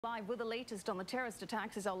Live with the latest on the terrorist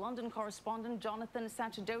attacks is our London correspondent, Jonathan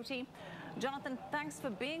Sacerdoti. Jonathan, thanks for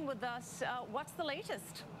being with us. What's the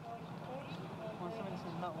latest?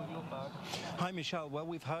 Hi, Michelle. Well,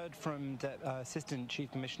 we've heard from the Assistant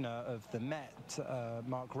Chief Commissioner of the Met,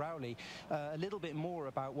 Mark Rowley, a little bit more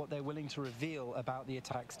about what they're willing to reveal about the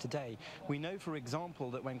attacks today. We know, for example,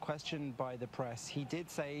 that when questioned by the press, he did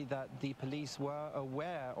say that the police were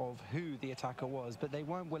aware of who the attacker was, but they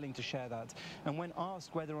weren't willing to share that. And when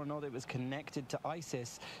asked whether or not it was connected to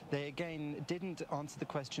ISIS, they again didn't answer the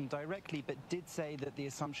question directly, but did say that the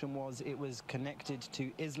assumption was it was connected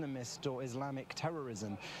to Islamist or Islamic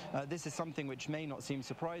terrorism. This is something which may not seem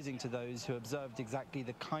surprising to those who observed exactly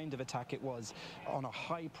the kind of attack it was on a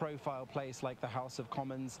high-profile place like the House of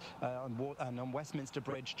Commons and on Westminster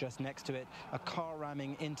Bridge just next to it, a car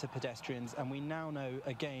ramming into pedestrians. And we now know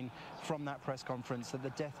again from that press conference that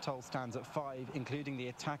the death toll stands at 5, including the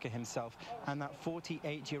attacker himself and that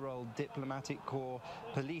 48-year-old diplomatic corps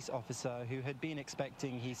police officer who had been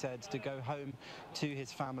expecting, he said, to go home to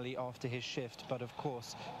his family after his shift, but of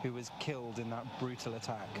course who was killed in that brutal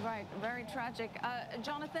attack. Right, very tragic.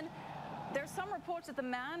 Jonathan, there's some reports that the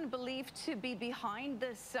man believed to be behind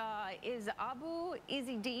this is Abu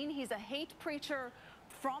Izzeddin. He's a hate preacher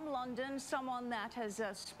from London, someone that has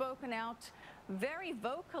spoken out very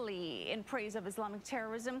vocally in praise of Islamic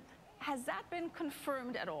terrorism. Has that been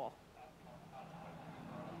confirmed at all?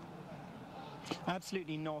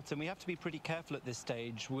 Absolutely not, and we have to be pretty careful at this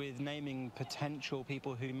stage with naming potential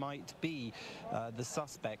people who might be the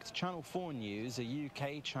suspect. Channel 4 News, a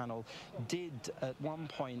UK channel, did at one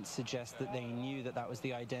point suggest that they knew that that was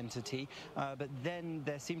the identity, but then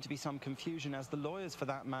there seemed to be some confusion as the lawyers for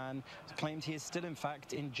that man claimed he is still in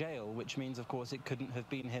fact in jail, which means of course it couldn't have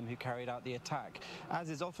been him who carried out the attack. As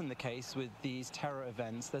is often the case with these terror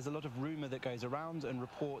events, there's a lot of rumour that goes around and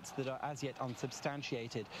reports that are as yet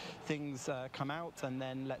unsubstantiated. Things come out and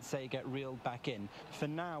then, let's say, get reeled back in. For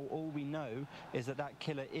now, all we know is that that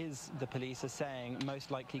killer is, the police are saying,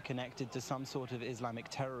 most likely connected to some sort of Islamic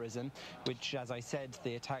terrorism, which, as I said,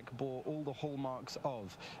 the attack bore all the hallmarks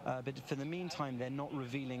of. But for the meantime, they're not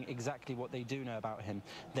revealing exactly what they do know about him.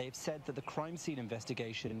 They've said that the crime scene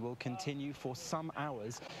investigation will continue for some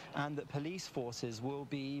hours and that police forces will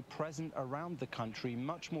be present around the country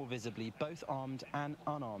much more visibly, both armed and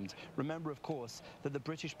unarmed. Remember, of course, that the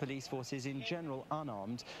British police force is in general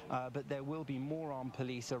unarmed, but there will be more armed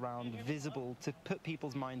police around, visible to put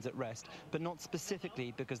people's minds at rest, but not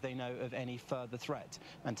specifically because they know of any further threat.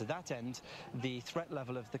 And to that end, the threat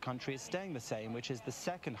level of the country is staying the same, which is the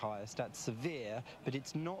second highest at severe, but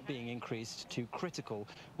it's not being increased to critical,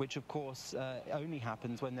 which of course only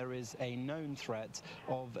happens when there is a known threat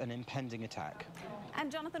of an impending attack.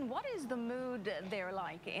 And Jonathan, what is the mood there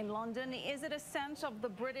like in London? Is it a sense of the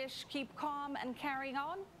British keep calm and carrying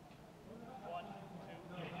on?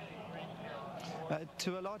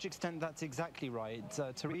 To a large extent, that's exactly right.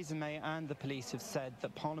 Theresa May and the police have said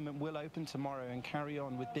that Parliament will open tomorrow and carry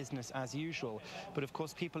on with business as usual. But of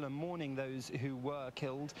course, people are mourning those who were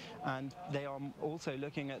killed, and they are also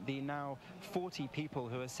looking at the now 40 people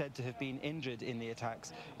who are said to have been injured in the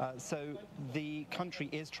attacks. So the country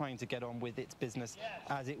is trying to get on with its business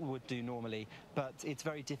as it would do normally. But it's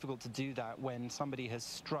very difficult to do that when somebody has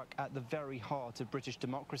struck at the very heart of British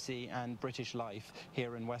democracy and British life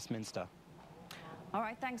here in Westminster. All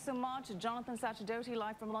right, thanks so much. Jonathan Sacerdoti,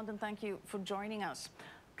 live from London. Thank you for joining us.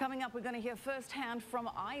 Coming up, we're going to hear firsthand from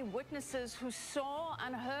eyewitnesses who saw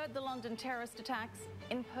and heard the London terrorist attacks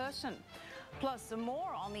in person. Plus, some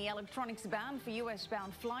more on the electronics ban for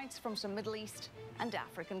US-bound flights from some Middle East and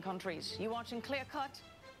African countries. You watching Clear Cut?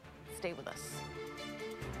 Stay with us.